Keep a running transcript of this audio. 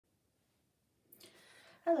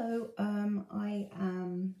Hello, I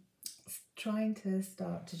am trying to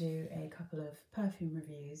start to do a couple of perfume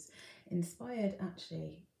reviews, inspired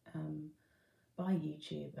actually by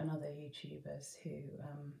YouTube and other YouTubers who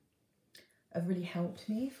have really helped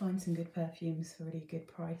me find some good perfumes for really good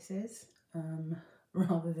prices,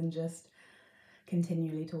 rather than just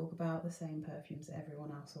continually talk about the same perfumes that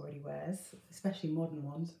everyone else already wears, especially modern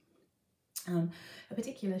ones. A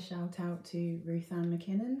particular shout out to RuthAnne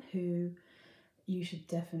MacKinnon, who you should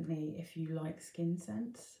definitely, if you like skin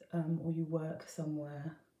scents, or you work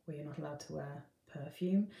somewhere where you're not allowed to wear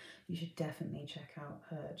perfume, you should definitely check out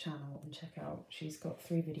her channel and check out, she's got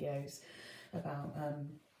 3 videos about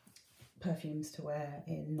perfumes to wear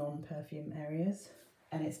in non-perfume areas,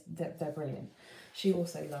 and they're brilliant. She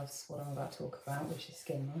also loves what I'm about to talk about, which is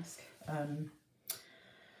Skin Musk,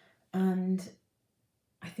 and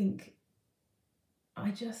I think I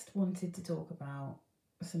just wanted to talk about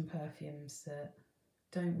some perfumes that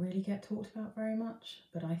don't really get talked about very much,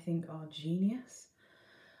 but I think are genius.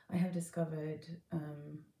 I have discovered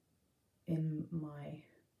in my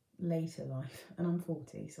later life, and I'm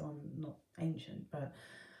 40, so I'm not ancient, but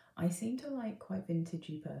I seem to like quite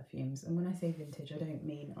vintagey perfumes. And when I say vintage, I don't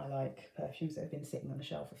mean I like perfumes that have been sitting on the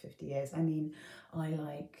shelf for 50 years. I mean, I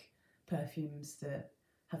like perfumes that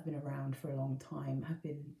have been around for a long time, have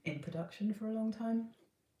been in production for a long time,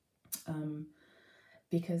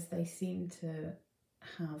 because they seem to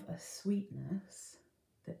have a sweetness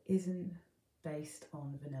that isn't based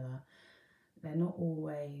on vanilla. They're not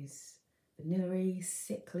always vanilla-y,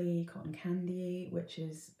 sickly, cotton candy, which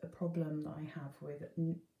is a problem that I have with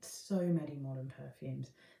so many modern perfumes,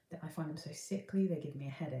 that I find them so sickly, they give me a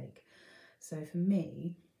headache. So for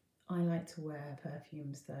me, I like to wear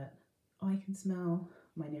perfumes that I can smell,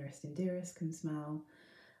 my nearest and dearest can smell,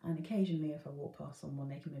 and occasionally if I walk past someone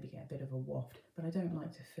they can maybe get a bit of a waft, but I don't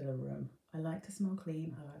like to fill a room. I like to smell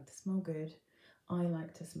clean, I like to smell good, I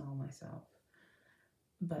like to smell myself,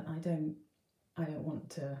 but I don't want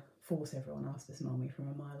to force everyone else to smell me from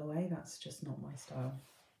a mile away. That's just not my style.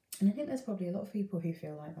 And I think there's probably a lot of people who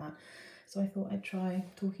feel like that. So I thought I'd try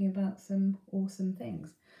talking about some awesome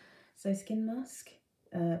things. So Skin Musk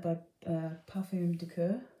by Parfums de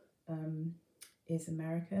Coeur is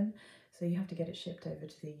American. So you have to get it shipped over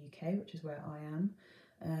to the UK, which is where I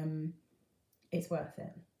am. It's worth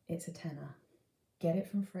it. It's a tenner. Get it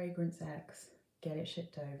from Fragrance X. Get it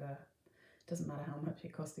shipped over. Doesn't matter how much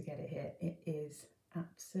it costs to get it here. It is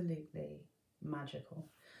absolutely magical.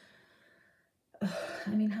 I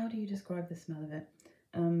mean, how do you describe the smell of it?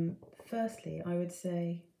 Firstly, I would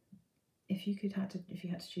say if you had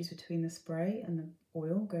to choose between the spray and the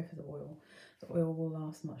oil, go for the oil. The oil will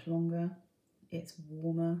last much longer. It's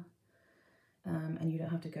warmer, and you don't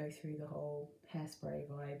have to go through the whole hairspray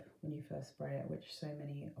vibe when you first spray it, which so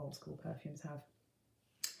many old school perfumes have.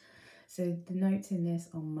 So the notes in this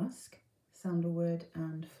are musk, sandalwood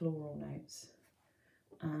and floral notes,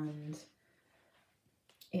 and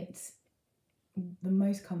it's the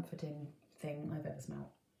most comforting thing I've ever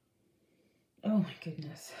smelled. Oh my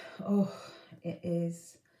goodness, oh, it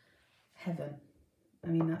is heaven. I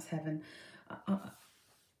mean, that's heaven.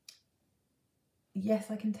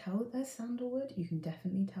 Yes, I can tell that there's sandalwood, you can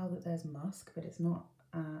definitely tell that there's musk, but it's not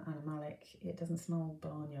animalic, it doesn't smell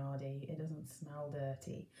barnyardy, it doesn't smell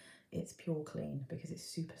dirty, it's pure clean because it's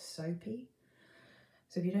super soapy.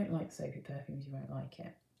 So if you don't like soapy perfumes, you won't like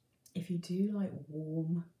it. If you do like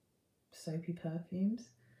warm, soapy perfumes,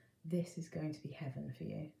 this is going to be heaven for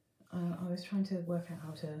you. I was trying to work out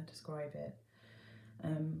how to describe it,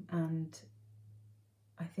 and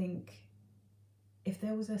I think if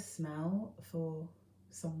there was a smell for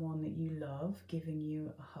someone that you love giving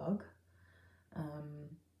you a hug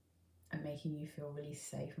and making you feel really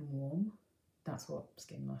safe and warm, that's what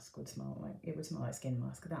Skin Musk would smell like. It would smell like Skin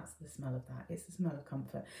Musk. That's the smell of that. It's the smell of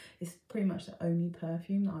comfort. It's pretty much the only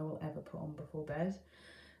perfume that I will ever put on before bed.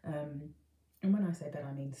 And when I say bed,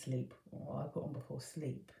 I mean sleep, or I put on before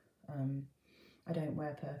sleep. I don't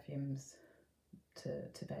wear perfumes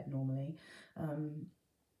to bed normally.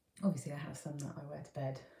 Obviously I have some that I wear to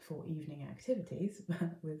bed for evening activities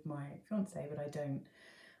with my fiance, but I don't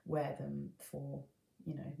wear them for,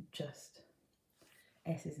 you know, just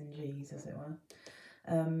S's and G's, as it were.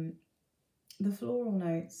 The floral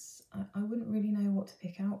notes, I wouldn't really know what to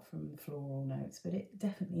pick out from the floral notes, but it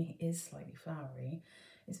definitely is slightly flowery.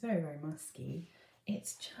 It's very, very musky.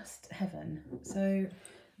 It's just heaven. So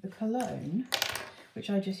the cologne,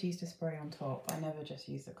 which I just used to spray on top, I never just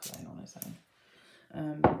use the cologne on its own.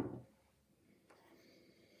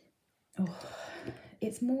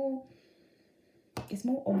 It's more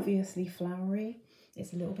obviously flowery.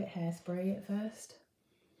 It's a little bit hairspray at first,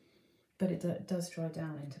 but it does dry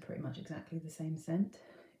down into pretty much exactly the same scent.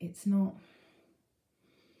 It's not,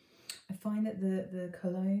 I find that the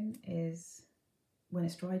cologne is, when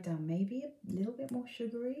it's dried down, maybe a little bit more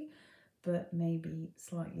sugary, but maybe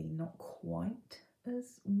slightly not quite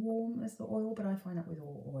as warm as the oil. But I find that with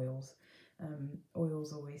all oils.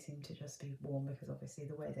 Oils always seem to just be warm because obviously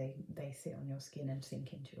the way they sit on your skin and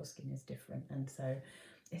sink into your skin is different, and so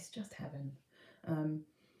it's just heaven.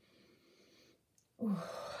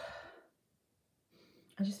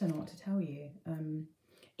 I just don't know what to tell you.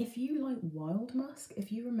 If you like Wild Musk,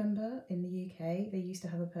 if you remember in the UK, they used to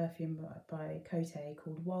have a perfume by Coeur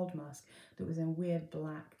called Wild Musk that was in a weird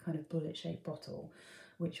black kind of bullet-shaped bottle,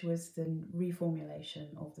 which was the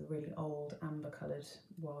reformulation of the really old amber-coloured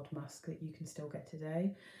Wild Musk that you can still get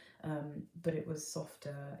today. But it was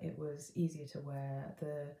softer, it was easier to wear.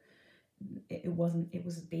 It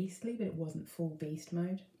was beastly, but it wasn't full beast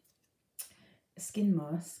mode. Skin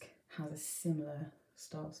Musk has a similar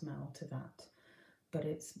style smell to that, but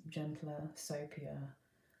it's gentler, soapier.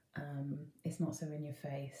 It's not so in your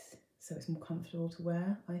face, so it's more comfortable to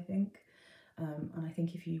wear, I think. And I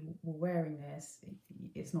think if you were wearing this,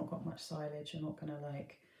 it's not got much silage. You're not gonna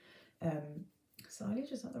like,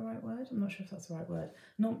 silage, is that the right word? I'm not sure if that's the right word.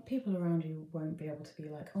 Not, people around you won't be able to be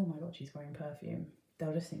like, oh my god, she's wearing perfume.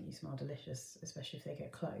 They'll just think you smell delicious, especially if they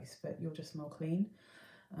get close, but you'll just smell clean.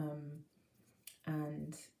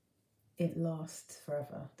 And it lasts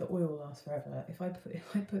forever. The oil lasts forever. If I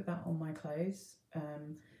put that on my clothes,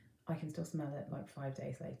 I can still smell it like 5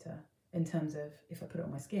 days later. In terms of, if I put it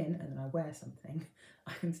on my skin and then I wear something,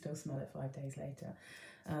 I can still smell it 5 days later.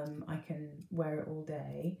 I can wear it all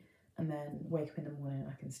day and then wake up in the morning and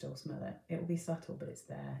I can still smell it. It will be subtle, but it's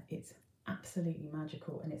there. It's absolutely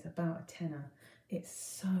magical, and it's about a tenner. It's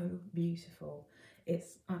so beautiful.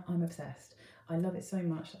 I'm obsessed. I love it so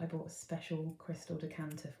much that I bought a special crystal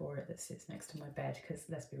decanter for it that sits next to my bed, because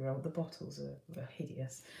let's be real, the bottles are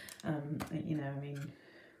hideous. You know, I mean,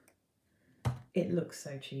 it looks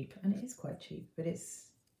so cheap, and it is quite cheap, but it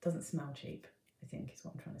doesn't smell cheap, I think is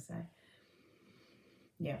what I'm trying to say.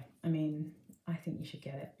 Yeah, I mean, I think you should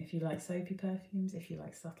get it. If you like soapy perfumes, if you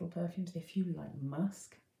like subtle perfumes, if you like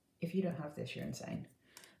musk, if you don't have this, you're insane.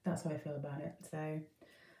 That's how I feel about it. So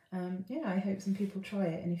yeah, I hope some people try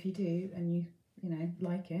it, and if you do and you know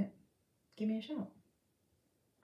like it, give me a shout.